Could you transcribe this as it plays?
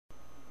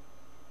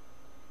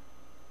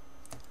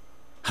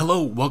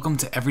Hello, welcome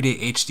to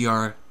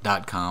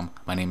everydayhdr.com.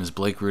 My name is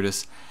Blake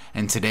Rudis,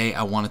 and today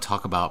I want to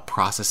talk about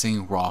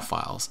processing raw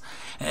files.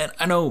 And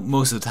I know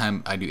most of the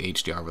time I do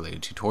HDR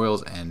related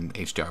tutorials and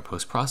HDR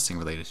post-processing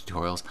related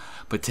tutorials,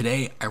 but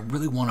today I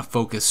really want to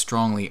focus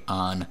strongly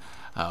on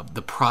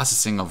the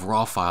processing of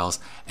raw files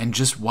and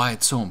just why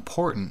it's so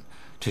important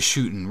to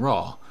shoot in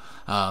RAW.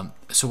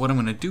 So what I'm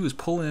going to do is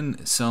pull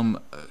in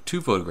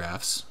two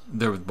photographs.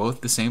 They're both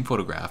the same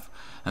photograph,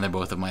 and they're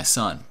both of my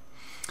son.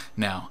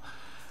 Now,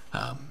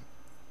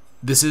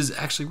 this is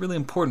actually really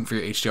important for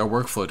your HDR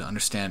workflow to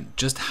understand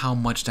just how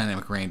much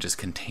dynamic range is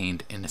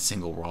contained in a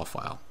single RAW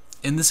file.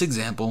 In this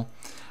example,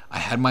 I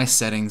had my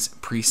settings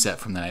preset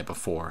from the night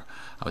before.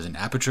 I was in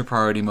aperture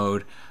priority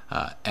mode,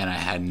 and I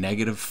had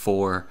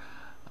 -4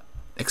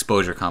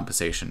 exposure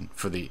compensation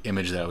for the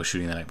image that I was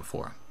shooting the night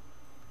before.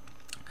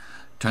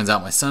 Turns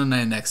out my son and I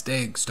the next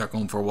day start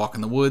going for a walk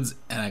in the woods,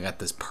 and I got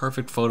this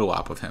perfect photo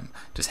op of him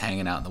just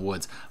hanging out in the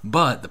woods.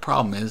 But the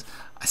problem is,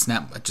 I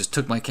just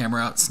took my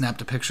camera out, snapped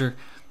a picture,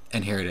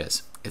 and here it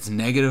is. It's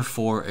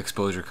 -4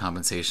 exposure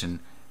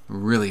compensation,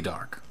 really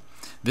dark.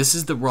 This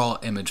is the raw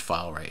image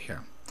file right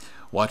here.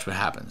 Watch what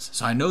happens.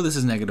 So I know this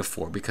is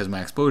 -4 because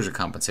my exposure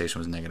compensation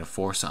was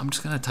 -4, so I'm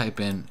just going to type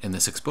in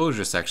this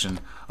exposure section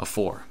a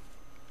 4.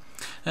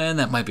 And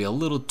that might be a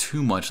little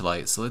too much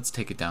light, so let's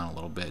take it down a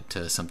little bit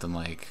to something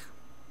like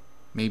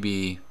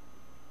maybe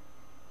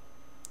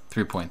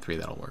 3.3,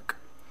 that'll work.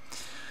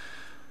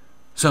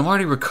 So I'm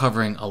already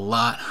recovering a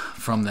lot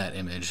from that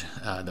image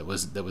that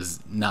was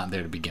not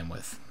there to begin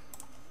with.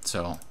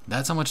 So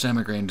that's how much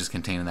dynamic range is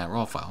contained in that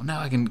raw file.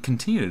 Now I can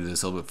continue to do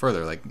this a little bit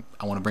further. Like,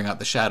 I want to bring out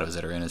the shadows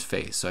that are in his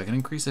face, so I can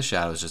increase the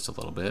shadows just a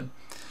little bit.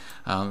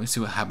 Let me see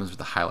what happens with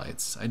the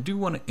highlights. I do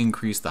want to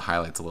increase the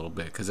highlights a little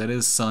bit because that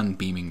is sun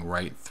beaming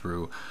right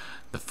through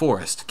the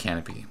forest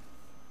canopy.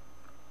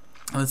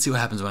 Let's see what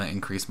happens when I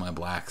increase my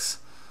blacks.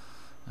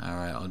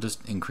 Alright, I'll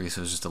just increase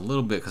those just a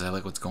little bit because I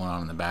like what's going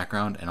on in the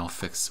background, and I'll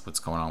fix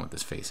what's going on with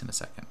this face in a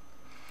second.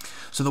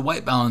 So the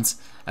white balance,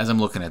 as I'm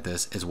looking at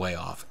this, is way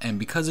off. And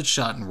because it's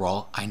shot in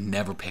RAW, I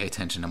never pay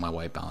attention to my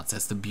white balance.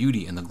 That's the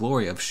beauty and the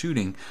glory of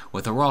shooting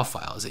with a RAW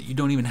file, is that you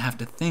don't even have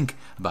to think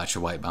about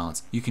your white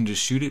balance. You can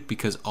just shoot it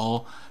because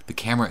all the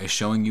camera is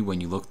showing you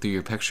when you look through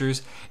your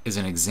pictures is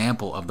an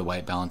example of the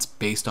white balance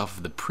based off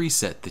of the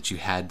preset that you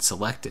had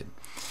selected.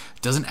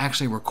 It doesn't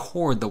actually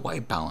record the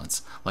white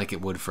balance like it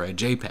would for a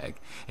JPEG.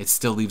 It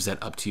still leaves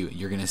that up to you.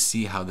 You're going to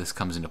see how this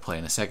comes into play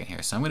in a second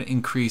here. So I'm going to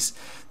increase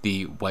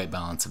the white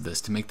balance of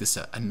this to make this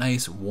a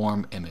nice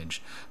warm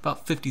image.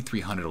 About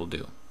 5300 will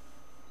do.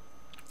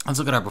 Let's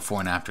look at our before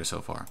and after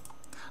so far.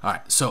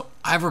 Alright, so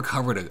I've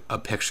recovered a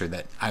picture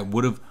that I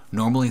would have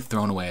normally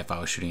thrown away if I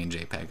was shooting in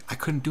JPEG. I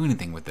couldn't do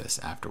anything with this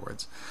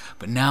afterwards.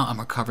 But now I'm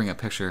recovering a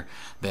picture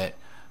that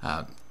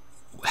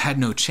had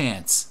no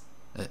chance,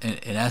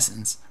 in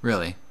essence,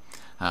 really,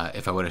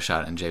 if I would have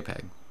shot it in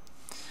JPEG.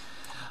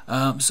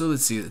 So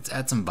let's see, let's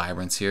add some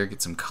vibrance here,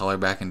 get some color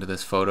back into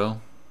this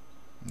photo.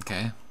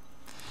 Okay,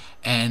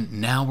 and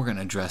now we're going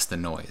to address the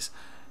noise.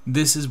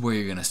 This is where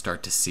you're going to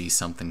start to see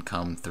something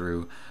come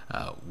through.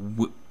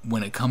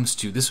 When it comes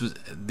to,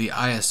 the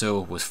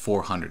ISO was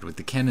 400 with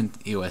the Canon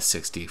EOS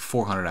 60.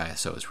 400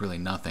 ISO is really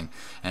nothing,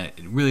 and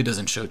it really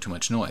doesn't show too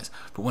much noise.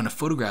 But when a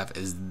photograph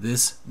is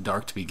this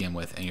dark to begin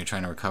with and you're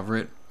trying to recover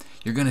it,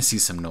 you're going to see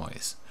some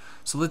noise.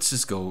 So let's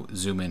just go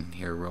zoom in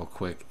here real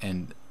quick,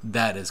 and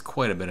that is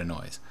quite a bit of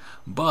noise.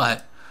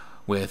 But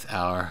with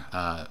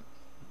our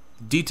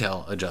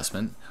detail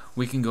adjustment,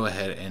 we can go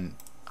ahead and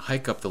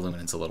hike up the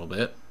luminance a little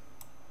bit.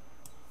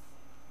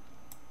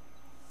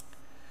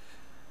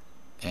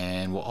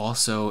 And we'll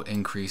also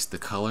increase the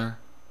color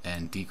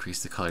and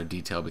decrease the color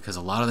detail because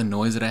a lot of the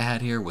noise that I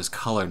had here was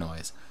color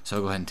noise. So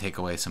I'll go ahead and take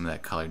away some of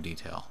that color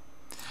detail.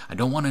 I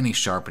don't want any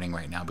sharpening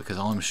right now because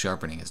all I'm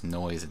sharpening is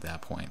noise at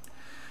that point.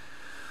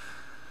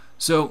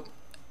 So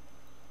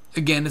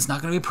again, it's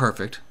not going to be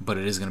perfect, but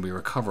it is going to be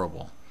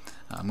recoverable.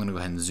 I'm going to go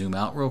ahead and zoom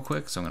out real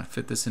quick. So I'm going to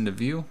fit this into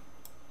view.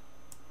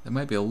 There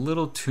might be a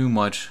little too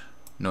much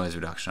noise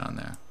reduction on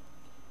there.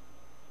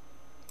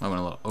 I went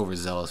a little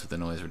overzealous with the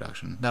noise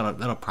reduction.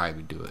 That'll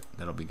probably do it.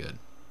 That'll be good.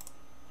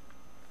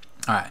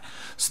 Alright,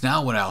 so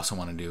now what I also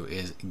want to do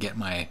is get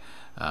my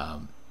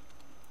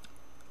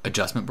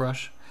adjustment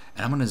brush,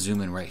 and I'm going to zoom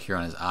in right here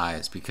on his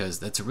eyes because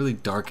that's a really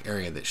dark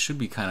area that should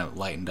be kind of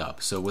lightened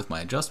up. So with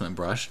my adjustment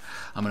brush,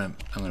 I'm going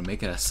to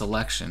make it a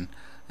selection,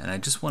 and I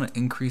just want to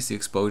increase the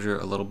exposure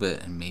a little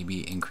bit and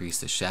maybe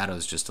increase the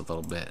shadows just a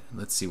little bit.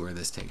 Let's see where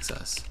this takes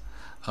us.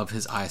 Of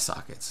his eye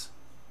sockets.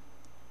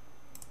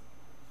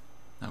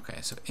 Okay,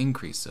 so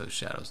increase those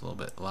shadows a little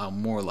bit, allow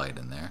more light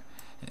in there,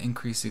 and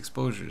increase the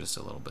exposure just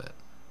a little bit.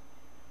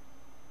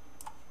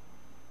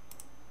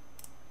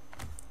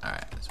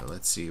 Alright, so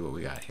let's see what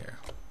we got here.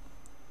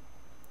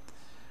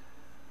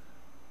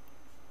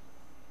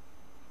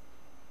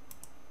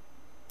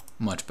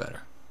 Much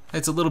better.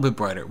 It's a little bit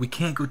brighter. We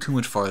can't go too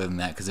much farther than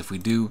that because if we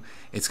do,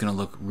 it's going to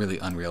look really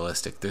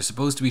unrealistic. There's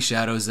supposed to be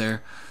shadows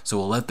there, so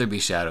we'll let there be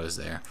shadows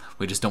there.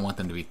 We just don't want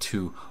them to be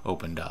too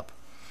opened up.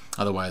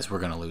 Otherwise, we're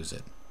going to lose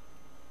it.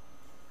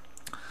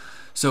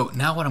 So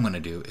now what I'm going to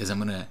do is I'm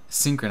going to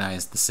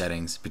synchronize the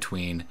settings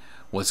between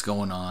what's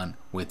going on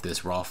with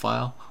this RAW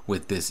file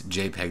with this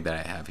JPEG that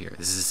I have here.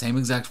 This is the same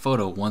exact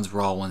photo. One's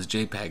RAW, one's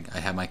JPEG. I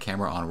have my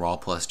camera on RAW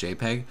plus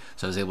JPEG,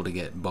 so I was able to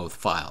get both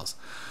files.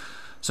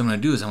 So what I'm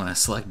going to do is I'm going to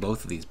select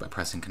both of these by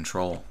pressing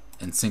Control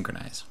and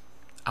synchronize.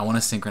 I want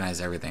to synchronize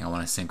everything. I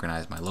want to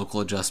synchronize my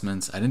local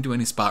adjustments. I didn't do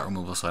any spot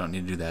removal, so I don't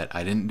need to do that.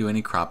 I didn't do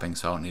any cropping,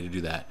 so I don't need to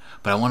do that.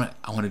 But I want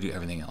to do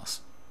everything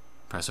else.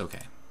 Press OK.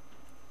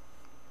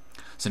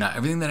 So now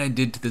everything that I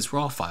did to this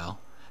RAW file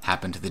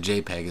happened to the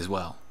JPEG as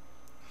well.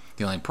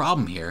 The only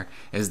problem here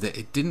is that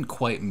it didn't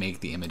quite make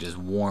the image as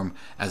warm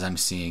as I'm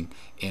seeing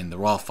in the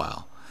RAW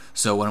file.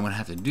 So what I'm going to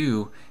have to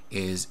do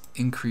is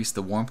increase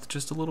the warmth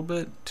just a little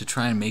bit to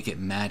try and make it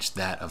match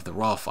that of the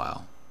RAW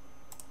file.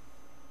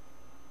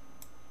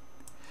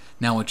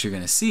 Now what you're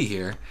going to see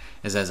here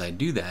is as I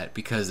do that,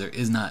 because there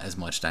is not as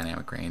much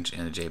dynamic range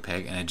in a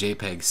JPEG, and a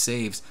JPEG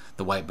saves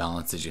the white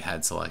balance that you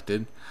had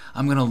selected,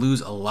 I'm going to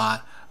lose a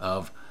lot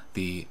of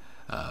the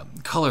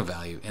color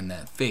value in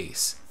that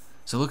face.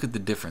 So look at the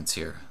difference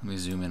here. Let me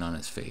zoom in on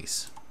his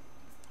face.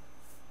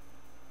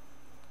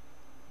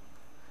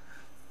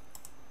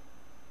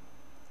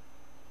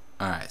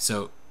 Alright,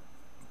 so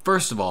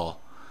first of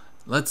all,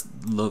 let's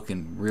look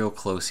in real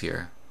close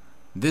here.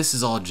 This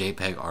is all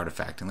JPEG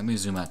artifacting. Let me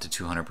zoom out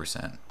to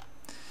 200%.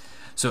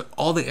 So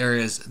all the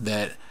areas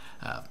that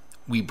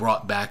we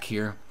brought back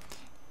here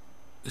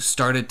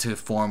started to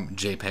form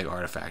JPEG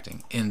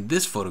artifacting. In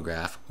this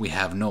photograph, we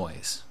have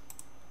noise.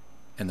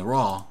 In the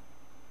RAW,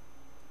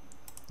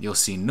 you'll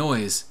see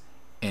noise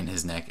in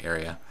his neck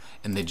area.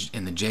 In the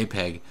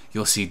JPEG,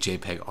 you'll see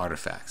JPEG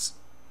artifacts.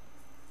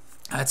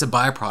 That's a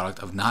byproduct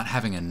of not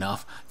having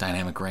enough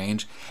dynamic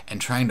range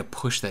and trying to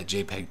push that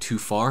JPEG too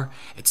far.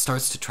 It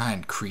starts to try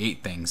and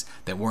create things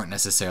that weren't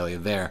necessarily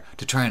there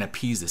to try and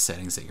appease the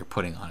settings that you're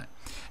putting on it.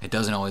 It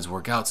doesn't always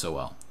work out so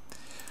well.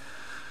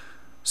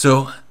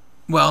 So,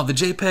 while the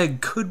JPEG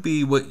could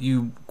be what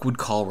you would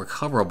call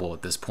recoverable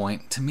at this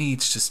point, to me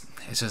it's just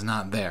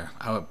not there.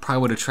 I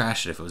probably would have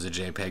trashed it if it was a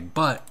JPEG,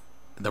 but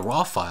the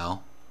RAW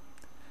file,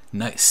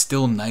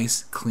 still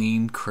nice,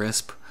 clean,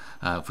 crisp.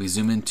 If we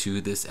zoom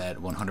into this at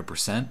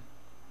 100%,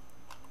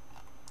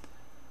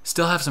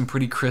 still have some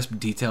pretty crisp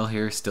detail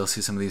here, still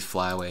see some of these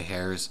flyaway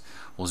hairs.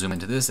 We'll zoom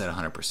into this at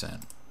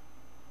 100%.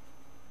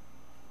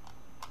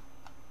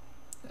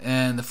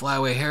 And the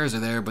flyaway hairs are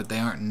there, but they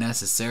aren't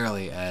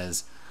necessarily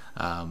as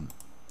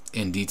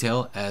in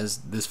detail as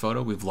this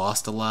photo. We've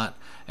lost a lot.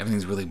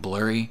 Everything's really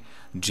blurry.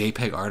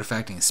 JPEG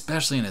artifacting,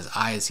 especially in his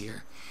eyes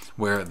here,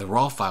 where the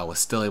RAW file was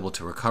still able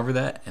to recover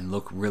that and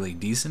look really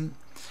decent.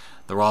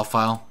 The RAW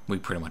file, we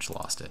pretty much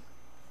lost it.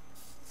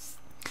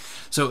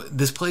 So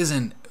this plays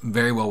in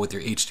very well with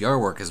your HDR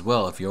work as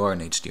well if you are an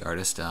HD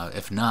artist.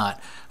 If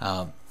not,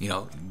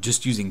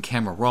 just using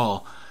camera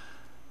raw,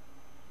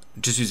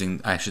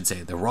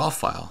 the RAW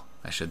file,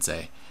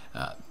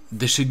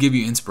 this should give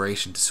you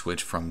inspiration to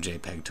switch from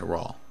JPEG to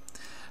RAW.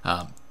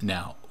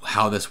 Now,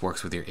 how this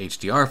works with your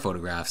HDR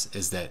photographs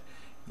is that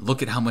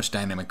look at how much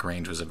dynamic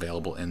range was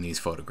available in these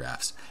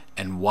photographs,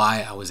 and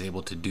why I was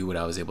able to do what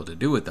I was able to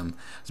do with them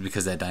is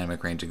because that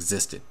dynamic range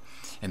existed.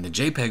 In the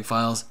JPEG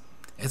files,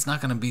 it's not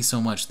going to be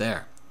so much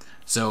there.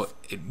 So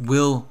it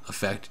will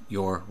affect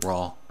your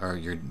RAW or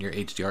your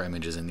HDR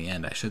images in the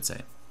end, I should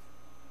say.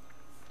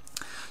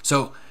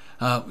 So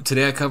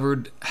today I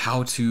covered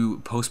how to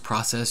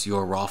post-process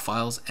your RAW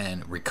files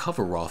and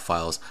recover RAW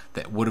files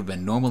that would have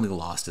been normally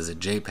lost as a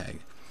JPEG.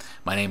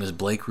 My name is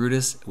Blake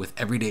Rudis with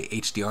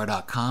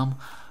EverydayHDR.com.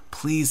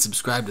 Please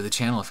subscribe to the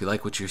channel if you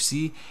like what you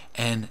see,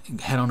 and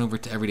head on over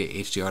to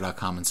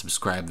EverydayHDR.com and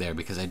subscribe there,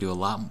 because I do a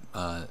lot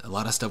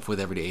of stuff with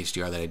Everyday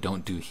HDR that I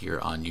don't do here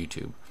on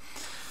YouTube.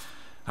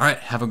 All right,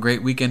 have a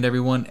great weekend,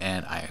 everyone,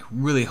 and I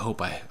really hope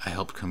I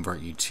helped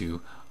convert you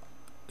to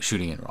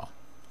shooting in RAW.